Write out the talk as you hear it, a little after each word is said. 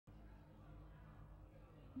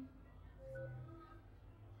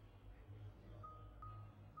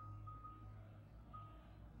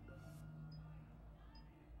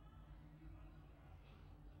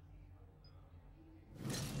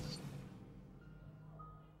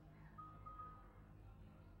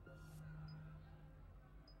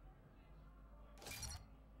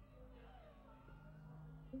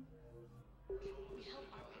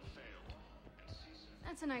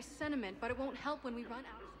That's a nice sentiment, but it won't help when we run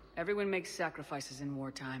out. Everyone makes sacrifices in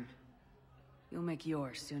wartime. You'll make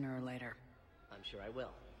yours sooner or later. I'm sure I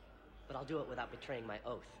will. But I'll do it without betraying my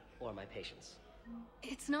oath or my patience.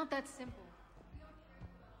 It's not that simple.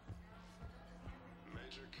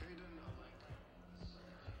 Major Caden Alink.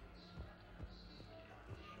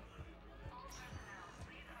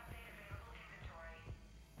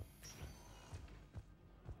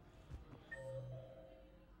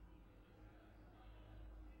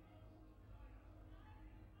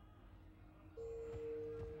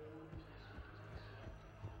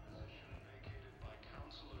 Vacated by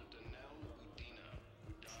Counselor Danelle Udina,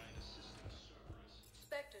 who died assisting Cerberus.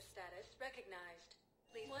 Spectre status recognized.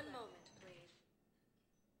 Please, one moment, please.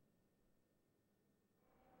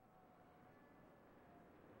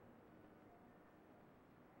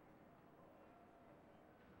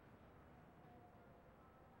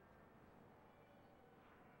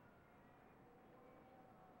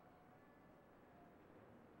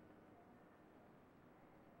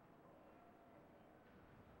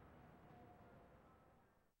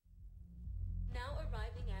 Now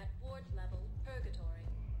arriving at ward level purgatory.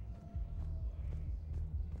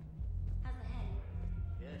 How's the head?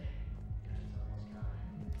 Good. It's almost gone.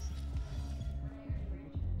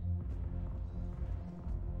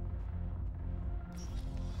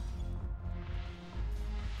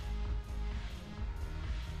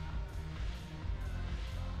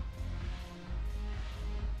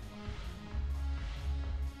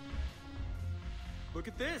 Look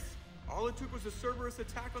at this! All it took was a Cerberus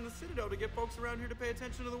attack on the Citadel to get folks around here to pay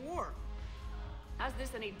attention to the war. How's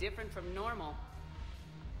this any different from normal?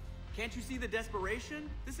 Can't you see the desperation?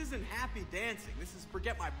 This isn't happy dancing. This is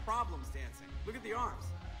forget my problems dancing. Look at the arms.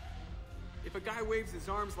 If a guy waves his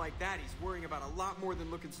arms like that, he's worrying about a lot more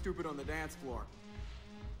than looking stupid on the dance floor.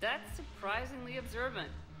 That's surprisingly observant.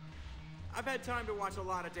 I've had time to watch a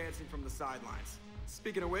lot of dancing from the sidelines.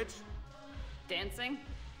 Speaking of which, Dancing?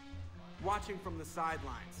 watching from the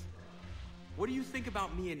sidelines. What do you think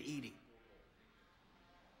about me and Edie?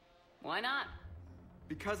 Why not?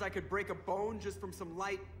 Because I could break a bone just from some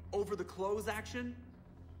light over-the-clothes action?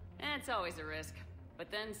 It's always a risk.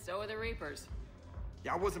 But then so are the Reapers.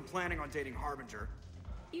 Yeah, I wasn't planning on dating Harbinger.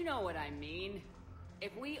 You know what I mean.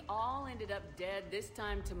 If we all ended up dead this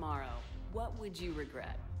time tomorrow, what would you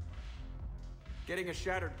regret? Getting a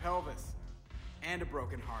shattered pelvis. And a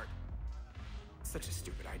broken heart. Such a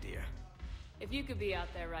stupid idea. If you could be out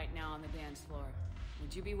there right now on the dance floor,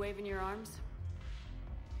 would you be waving your arms?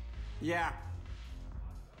 Yeah.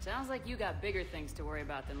 Sounds like you got bigger things to worry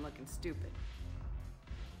about than looking stupid.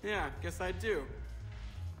 Yeah, guess I do.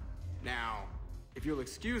 Now, if you'll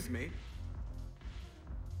excuse me.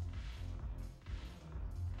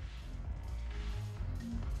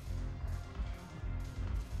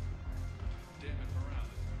 Damn it,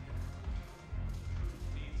 Morales. Truth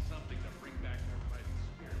needs something to bring back their fighting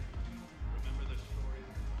spirit. Remember the story?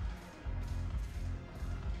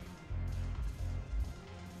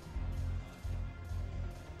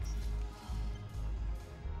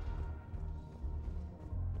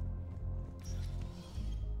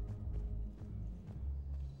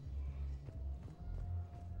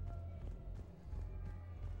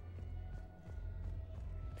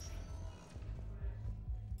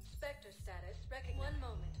 Spectre status recognized. One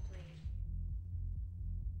moment, please.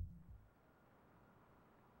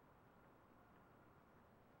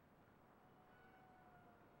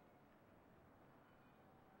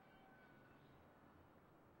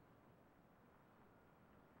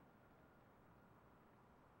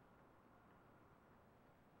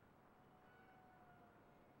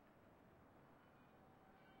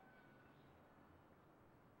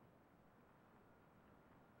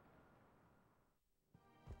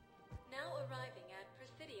 Now arriving at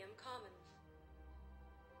Presidium Commons.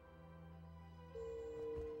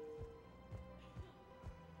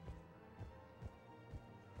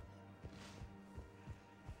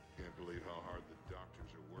 Can't believe how hard the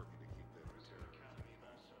doctors are working to keep that material.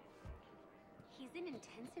 He's in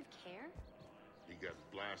intensive care? He got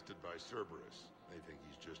blasted by Cerberus. They think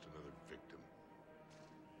he's just another victim.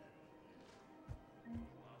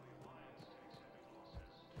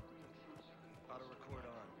 Auto record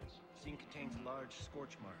on. Scene contains large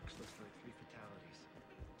scorch marks. Looks like 3 fatalities.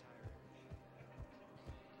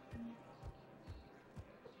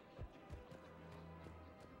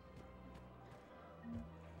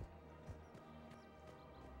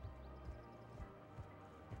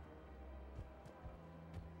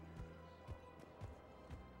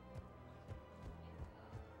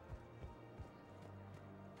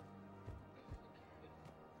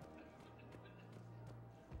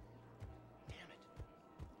 Damn it.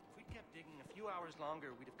 If we kept digging a few hours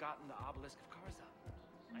longer, we'd have gotten the Obelisk of Karza.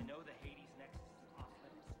 I know the Hades Nexus is off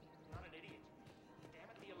limits. I'm not an idiot. Damn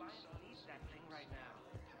it, the Alliance needs that thing right now.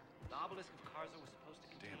 The Obelisk of Karza was supposed to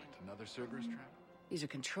contain... Damn it, another Cerberus trap? These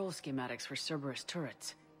are control schematics for Cerberus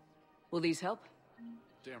turrets. Will these help?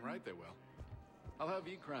 Damn right they will. I'll have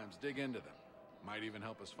E-Crimes dig into them. Might even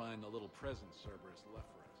help us find the little present Cerberus left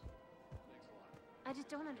for us. Thanks a lot. I just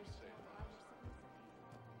don't understand why you're suddenly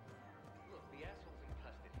so... Look, the asshole's in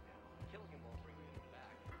custody now. Killing him won't bring him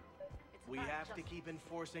back. It's We about have to justice. keep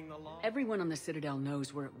enforcing the law. Everyone on the Citadel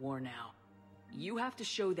knows we're at war now. You have to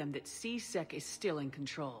show them that C-Sec is still in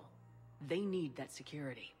control. They need that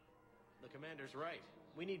security. The commander's right.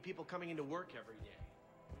 We need people coming into work every day.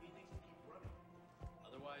 We need things to keep running.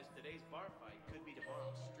 Otherwise, today's bar fight could be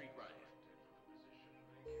tomorrow's street riot.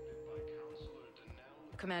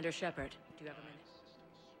 Commander Shepard, do you have a minute?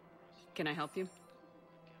 Can I help you?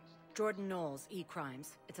 Jordan Knowles,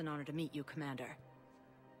 E-Crimes. It's an honor to meet you, Commander.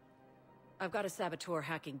 I've got a saboteur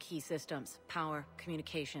hacking key systems, power,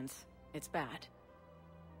 communications. It's bad.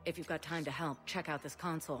 If you've got time to help, check out this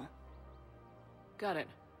console. Got it.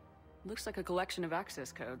 Looks like a collection of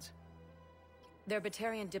access codes. They're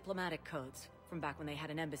Batarian diplomatic codes, from back when they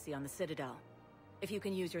had an embassy on the Citadel. If you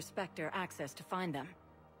can use your Spectre access to find them,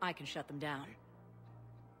 I can shut them down.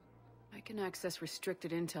 I can access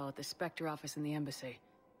restricted intel at the Spectre office in the embassy.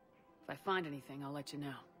 If I find anything, I'll let you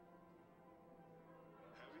know.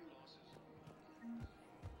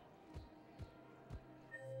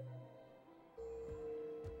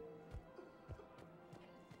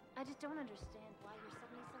 I just don't understand why you're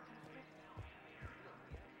suddenly so conflicted.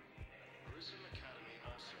 Elysium Academy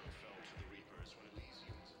also fell to the Reapers when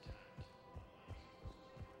Elysium was attacked.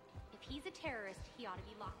 If he's a terrorist, he ought to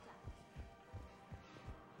be locked up.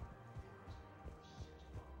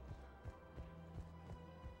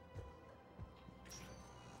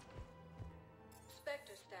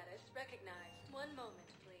 Spectre status recognized. One moment,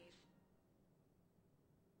 please.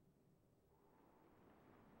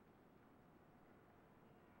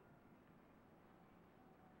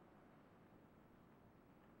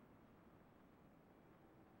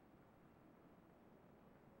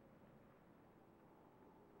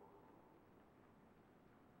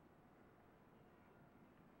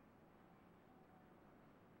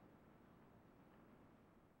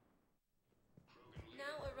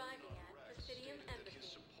 Now arriving at Presidium That his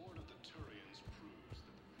Embassy. support of the Turians proves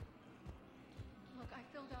that Look, I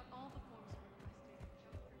filled out all the forms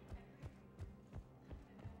requested.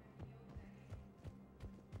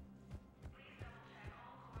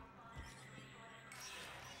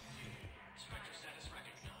 Spectre status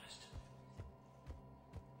recognized.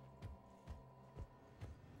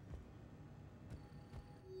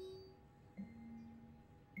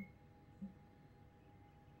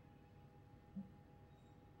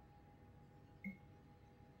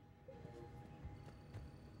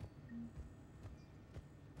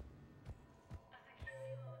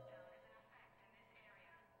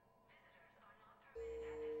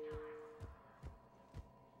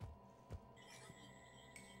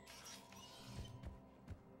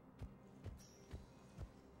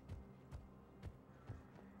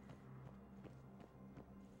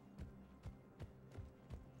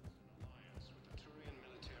 alliance with the Turian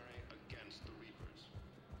military against the Reapers.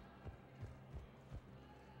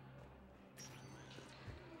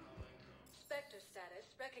 Spectre status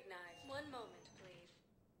recognized. One moment, please.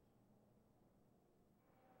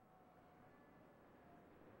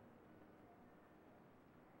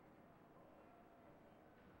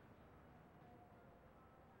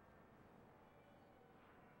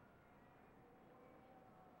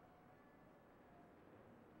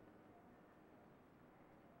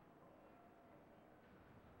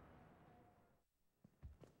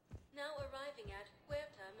 Now arriving at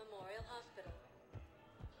Huerta Memorial Hospital.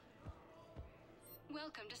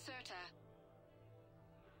 Welcome to Certa.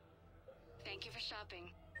 Thank you for shopping.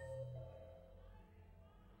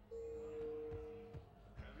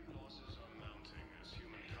 Heavy losses are mounting as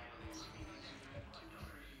human colonies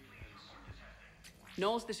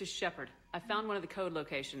Knowles, this is Shepard. I found one of the code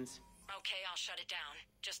locations. Okay, I'll shut it down.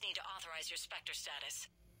 Just need to authorize your Spectre status.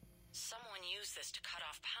 Someone used this to cut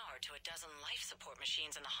off power to a dozen life support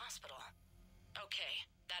machines in the hospital. Okay,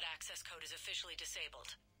 that access code is officially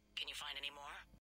disabled. Can you find any more?